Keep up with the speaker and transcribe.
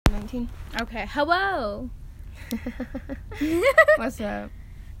2019. Okay, hello. What's up?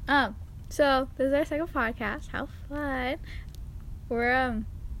 So this is our second podcast. How fun! We're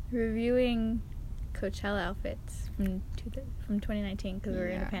reviewing Coachella outfits from 2019 because we're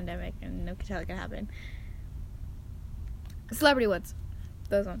in a pandemic and no Coachella can happen. Celebrity ones,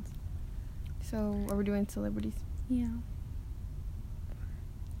 those ones. So are we doing celebrities? Yeah.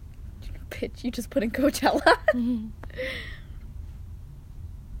 Bitch, you just put in Coachella.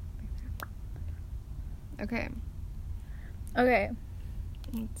 Okay.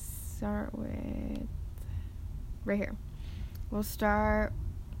 Let's start with right here. We'll start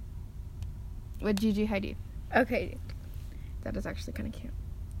with Gigi Hadid. Okay. That is actually kind of cute.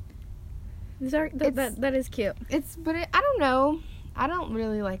 That is cute. I don't know. I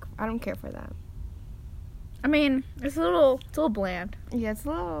don't care for that. I mean, it's a little bland. Yeah, it's a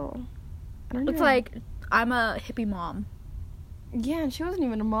little. I don't know. It's like I'm a hippie mom. Yeah, and she wasn't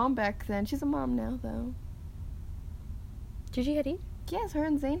even a mom back then. She's a mom now, though. Gigi Hadid? Yes, her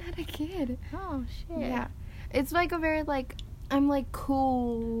and Zayn had a kid. Oh shit. Yeah, it's like a very I'm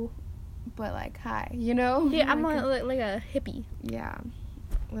cool, but hi, you know. Yeah, I'm like a hippie. Yeah.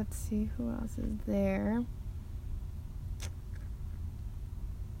 Let's see who else is there.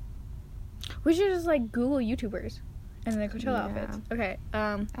 We should just Google YouTubers and their Coachella outfits. Okay.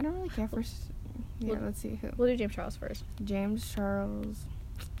 I don't really care for. Let's see who. We'll do James Charles first. James Charles.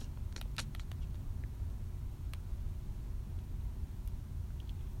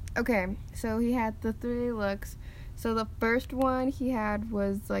 Okay, so he had the 3 looks. So the first one he had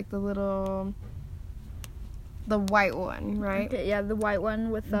was the white one, right? Okay, yeah, the white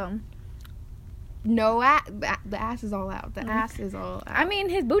one with no ass. The ass is all out. The ass is all out. I mean,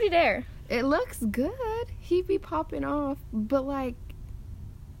 his booty there. It looks good. He be popping off, but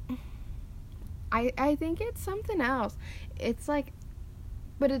I think it's something else. It's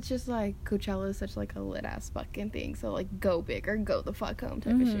but it's just Coachella is such a lit ass fucking thing. So go big or go the fuck home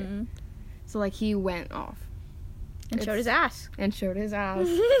type of shit. So he went off and showed his ass.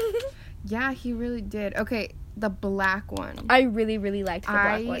 Yeah, he really did. Okay, the black one. I really, really liked the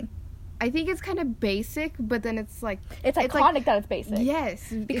black one. I think it's kind of basic, but then it's it's iconic that it's basic.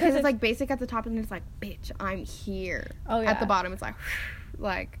 Yes, because it's basic at the top and it's bitch, I'm here. Oh yeah. At the bottom, it's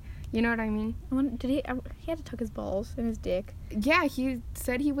you know what I mean? Did he had to tuck his balls and his dick? Yeah, he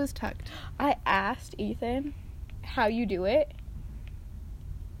said he was tucked. I asked Ethan how you do it,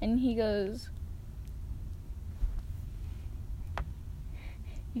 and he goes,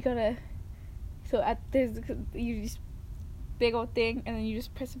 "You gotta." So you just big old thing, and then you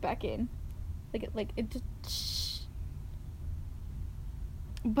just press it back in, it just.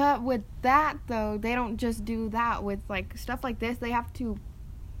 But with that though, they don't just do that with stuff like this. They have to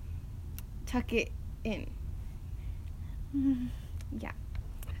tuck it in. Yeah.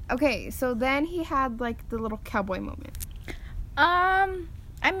 Okay, so then he had the little cowboy moment. I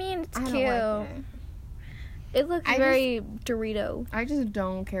mean, it's cute. It looks very Dorito. I just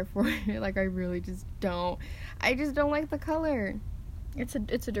don't care for it. I really just don't. I just don't like the color. It's a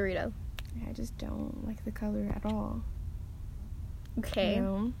Dorito. I just don't like the color at all. Okay. You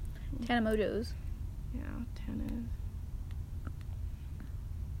know? Tana Mojos. Yeah, Tana.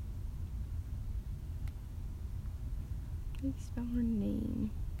 How do you spell her name?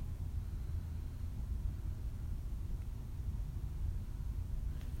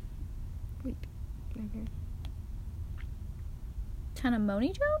 Wait. Okay. Tana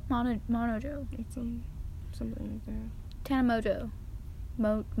Monijo? Monojo. It's something like that. Tana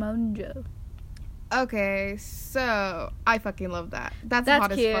Mojo. Okay, so I fucking love that. That's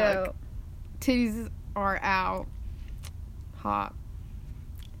hot cute. As fuck. Titties are out. Hot.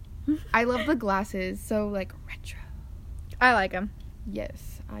 I love the glasses. So retro. I like them.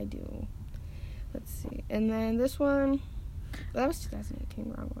 Yes, I do. Let's see. And then this one. That was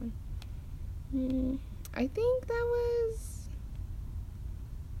 2018. Wrong one. I think that was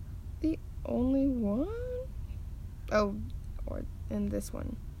the only one. Oh, and this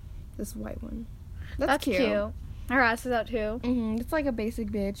one. This white one. That's cute. Her ass is out too. It's a basic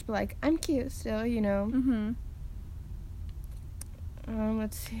bitch, but I'm cute still, you know.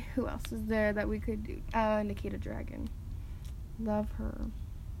 Let's see who else is there that we could do. Nikita Dragon. Love her.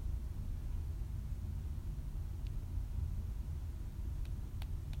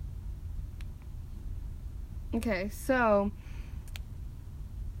 Okay, so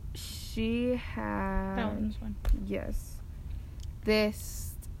she had This one. Yes.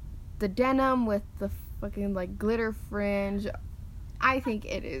 The denim with the fucking glitter fringe. I think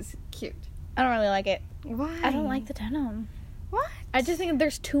it is cute. I don't really like it. Why? I don't like the denim. What? I just think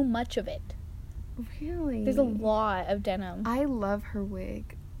there's too much of it. Really? There's a lot of denim. I love her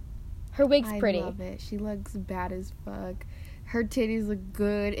wig. Her wig's pretty. I love it. She looks bad as fuck. Her titties look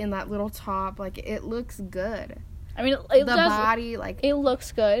good in that little top. Like, it looks good. I mean, the body, like... It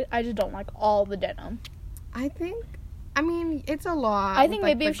looks good. I just don't like all the denim. I mean, it's a lot. I think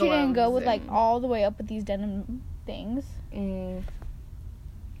maybe if she didn't go with, like, all the way up with these denim things. Yeah,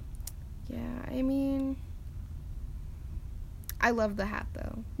 I mean... I love the hat,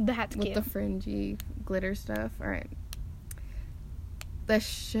 though. The hat's with cute. The fringy glitter stuff. All right. The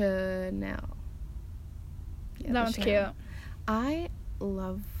Chanel. Yeah, that one's Chanel. Cute. I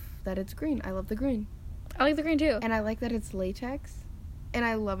love that it's green. I love the green. I like the green, too. And I like that it's latex. And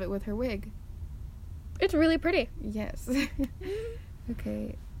I love it with her wig. It's really pretty. Yes.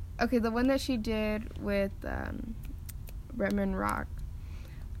 Okay, the one that she did with Redmond Rock.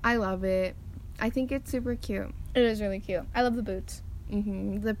 I love it. I think it's super cute. It is really cute. I love the boots.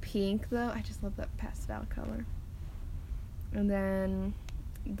 The pink, though, I just love that pastel color. And then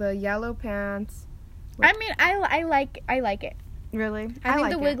the yellow pants. I mean, I like it. Really? I think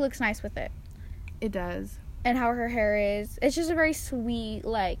the wig looks nice with it. It does. And how her hair is. It's just a very sweet,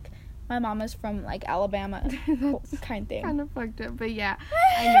 like, my mama's from, like, Alabama kind thing. Kind of fucked up, but yeah,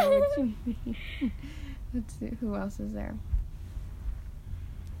 I know what you mean. Let's see, who else is there?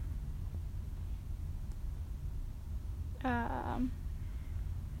 I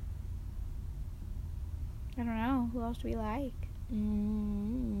don't know. Who else do we like?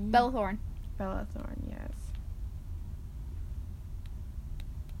 Bella Thorne. Bella Thorne, yes.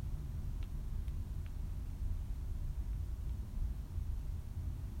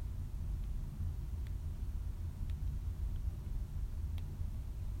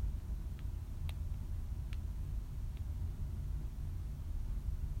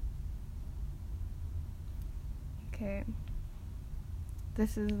 Okay.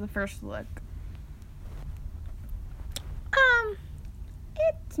 This is the first look.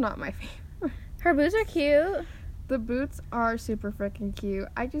 It's not my favorite. Her boots are cute. The boots are super freaking cute.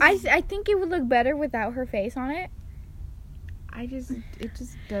 I think it would look better without her face on it. It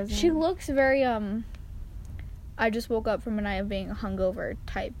just doesn't. She looks very, I just woke up from a night of being hungover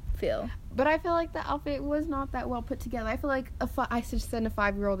type feel. But I feel like the outfit was not that well put together. I feel like I should send a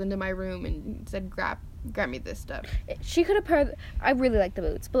 5-year-old into my room and said, grab me this stuff. She could have paired, I really like the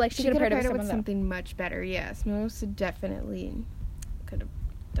boots, but like she could have paired it with something much better. Yes, most definitely could have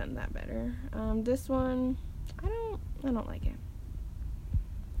done that better. This one, I don't like it.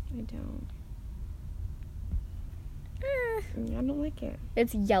 I don't. I don't like it.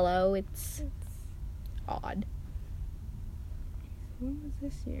 It's yellow. It's odd. When was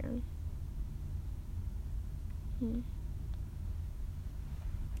this year?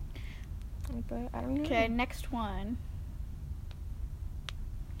 But I don't know. Okay, next one.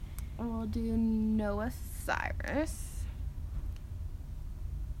 We'll do Noah Cyrus.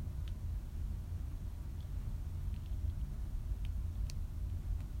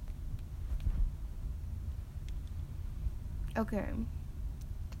 Okay.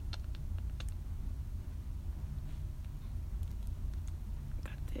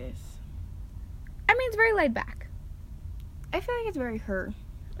 Got this. I mean, it's very laid back. I feel like it's very her.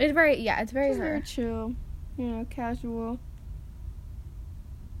 It's very her. Very chill. Casual.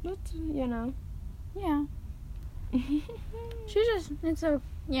 But, Yeah.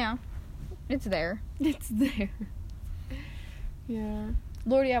 It's there. It's there. Yeah.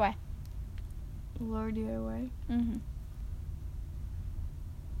 Lord DIY. Lord DIY.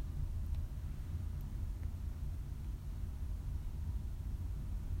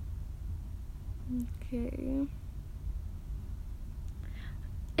 Okay.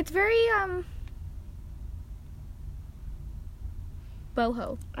 It's very,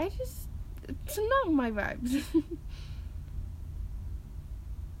 boho. It's not my vibes.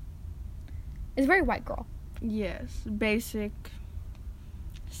 It's very white girl. Yes. Basic.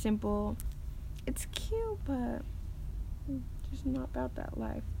 Simple. It's cute, but just not about that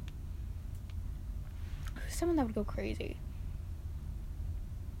life. Someone that would go crazy.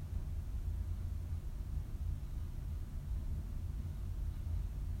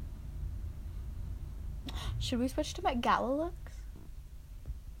 Should we switch to Met Gala looks?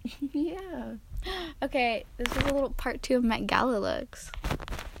 Yeah. Okay, this is a little part 2 of Met Gala looks.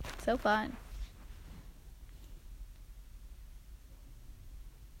 So fun.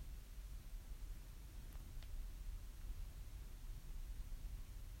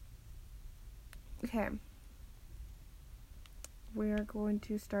 Okay. We are going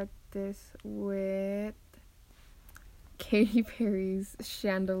to start this with Katy Perry's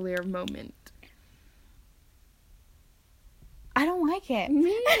chandelier moment. I don't like it.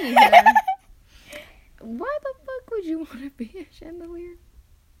 Me neither. Why the fuck would you want to be a chandelier?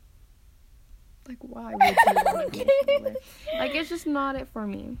 Like, why would you want to be a Taylor? Like, it's just not it for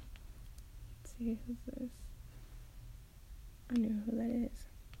me. Let's see, who's this? I know who that is.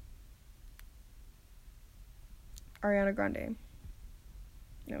 Ariana Grande.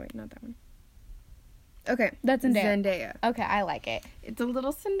 No, wait, not that one. Okay. That's Zendaya. Okay, I like it. It's a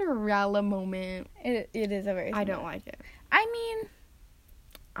little Cinderella moment. It is a very... I don't like it. I mean...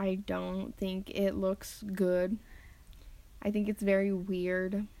 I don't think it looks good. I think it's very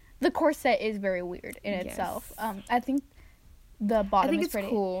weird. The corset is very weird in itself. I think the bottom is pretty.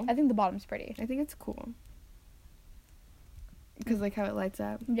 Cool. I think the bottom's pretty. I think it's cool. Because, like, how it lights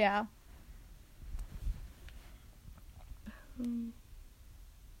up. Yeah.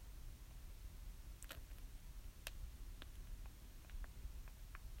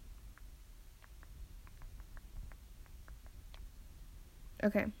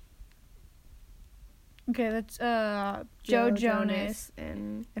 Okay. Okay, that's Joe Jonas.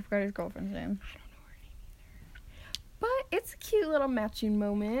 And I forgot his girlfriend's name. I don't know her name either. But it's a cute little matching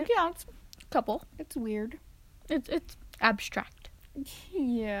moment. Yeah, it's a couple. It's weird. It's abstract.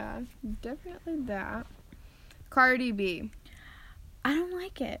 Yeah, definitely that. Cardi B. I don't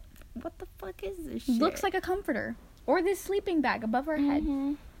like it. What the fuck is this shit? Looks like a comforter. Or this sleeping bag above her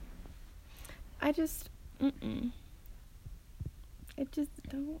head. I just... It just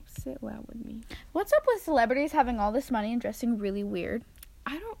don't sit well with me. What's up with celebrities having all this money and dressing really weird?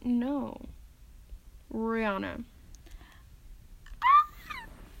 I don't know. Rihanna.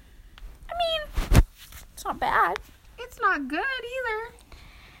 I mean, it's not bad. It's not good either.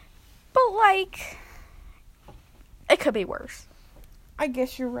 But, like, it could be worse. I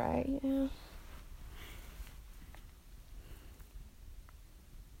guess you're right, yeah.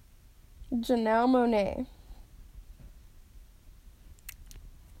 Janelle Monáe.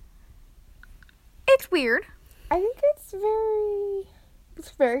 It's weird. I think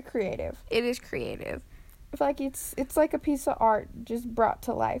it's very creative. It is creative. I feel like it's like a piece of art just brought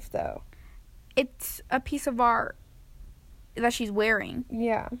to life, though. It's a piece of art that she's wearing.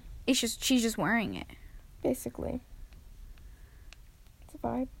 Yeah. She's just wearing it. Basically. It's a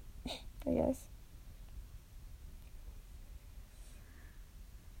vibe, I guess.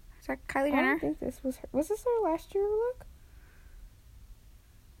 Is that Kylie I Jenner? don't think this was her. Was this her last year look?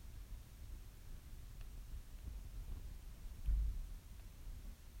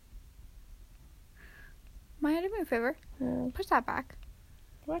 Maya, do me a favor. Push that back.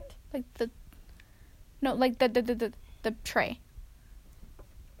 What? Like the tray.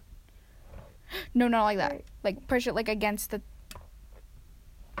 No, not like that. Right. Like push it like against the.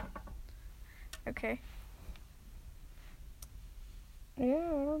 Okay. Yeah,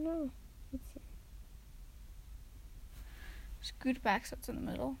 I don't know. Let's see. Scoot back so it's in the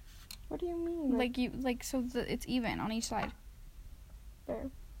middle. What do you mean? Like so that it's even on each side.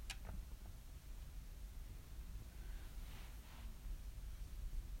 There.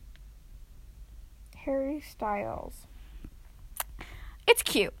 Harry Styles. It's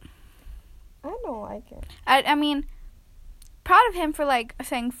cute. I don't like it. I mean, proud of him for like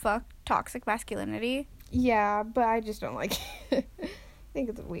saying fuck toxic masculinity. Yeah, but I just don't like it. I think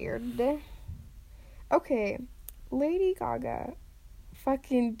it's weird. Okay, Lady Gaga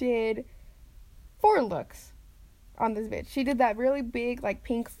fucking did 4 looks on this bitch. She did that really big, like,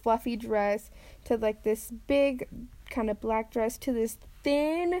 pink fluffy dress to, like, this big kind of black dress to this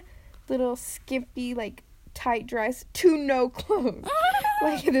thin little skimpy, like, tight dress to no clothes.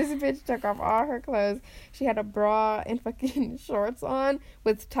 Like, this bitch took off all her clothes. She had a bra and fucking shorts on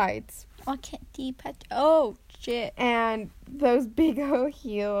with tights. I can't deep. Oh, shit. And those big old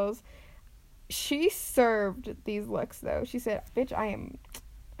heels. She served these looks, though. She said, bitch, I'm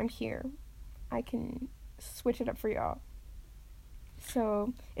here. I can switch it up for y'all.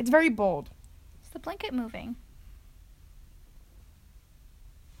 So, it's very bold. Is the blanket moving?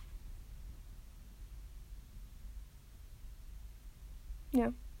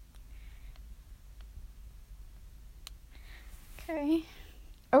 Yeah. Okay.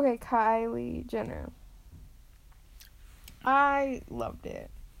 Okay, Kylie Jenner. I loved it.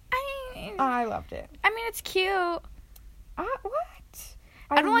 I loved it. I mean, it's cute. What?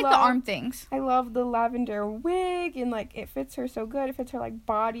 I don't like the arm things. I love the lavender wig, and, like, it fits her so good. It fits her, like,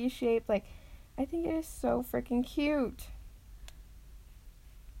 body shape. Like, I think it is so freaking cute.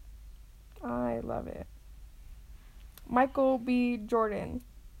 I love it. Michael B. Jordan.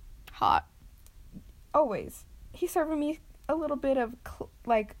 Hot. Always. He's serving me a little bit of,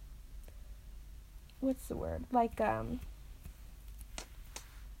 like, what's the word? Like,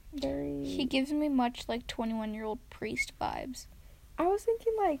 very... He gives me much, like, 21-year-old priest vibes. I was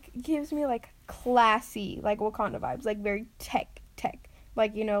thinking, like, gives me, like, classy, like, Wakanda vibes. Like, very tech.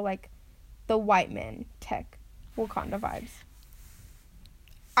 Like, you know, like, the white man tech Wakanda vibes.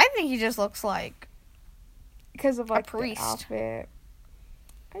 I think he just looks like Because of, like, a priest. the outfit.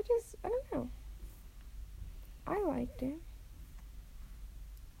 I don't know. I liked it.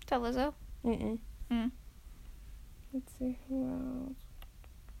 Tell Lizzo. Mm-mm. Mm. Let's see, who else?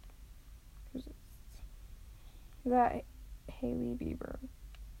 Who's this? That Hailey Bieber.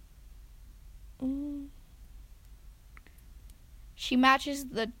 She matches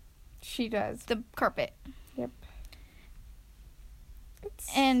She does. the carpet. Yep.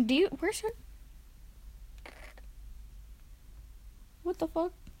 And where's her? What the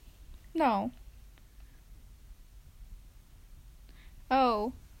fuck? No.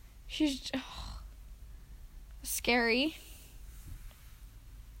 Oh. She's scary.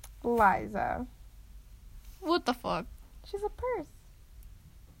 Liza. What the fuck? She's a purse.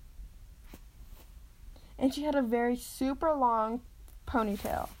 And she had a very super long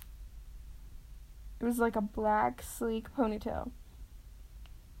ponytail. It was like a black, sleek ponytail.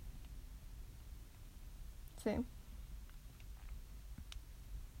 See?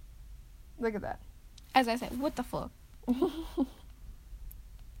 Look at that. As I said, what the fuck?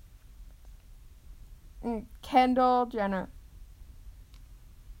 Kendall Jenner.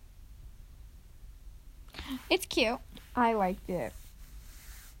 It's cute. I liked it.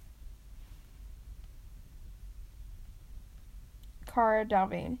 Cara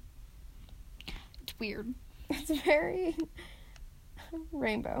Delevingne. It's weird. It's very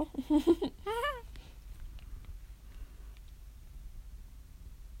rainbow.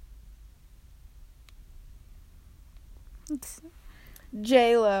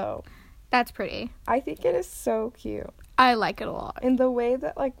 J-Lo. That's pretty. I think it is so cute. I like it a lot. And the way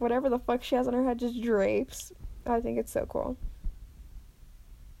that, like, whatever the fuck she has on her head just drapes. I think it's so cool.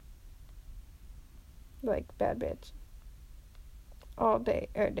 Like, bad bitch. All day,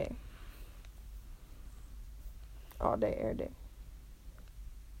 every day. All day, every day.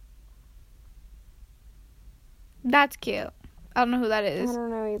 That's cute. I don't know who that is. I don't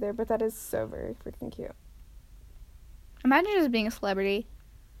know either, but that is so very freaking cute. Imagine just being a celebrity.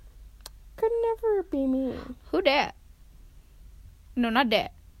 Could never be me. Who dat? No, not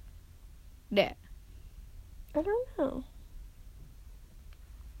dat. Dat. I don't know.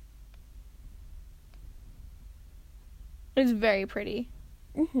 It's very pretty.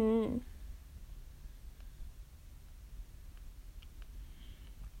 Mm-hmm.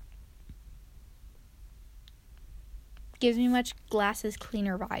 Gives me much glasses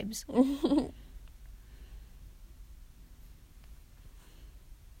cleaner vibes.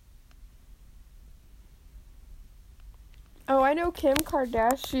 Oh, I know Kim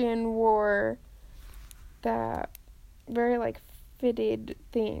Kardashian wore that very, like, fitted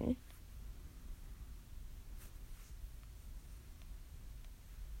thing.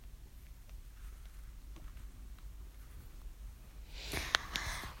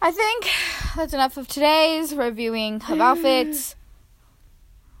 I think that's enough of today's reviewing of outfits.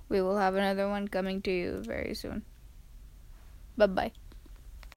 We will have another one coming to you very soon. Bye-bye.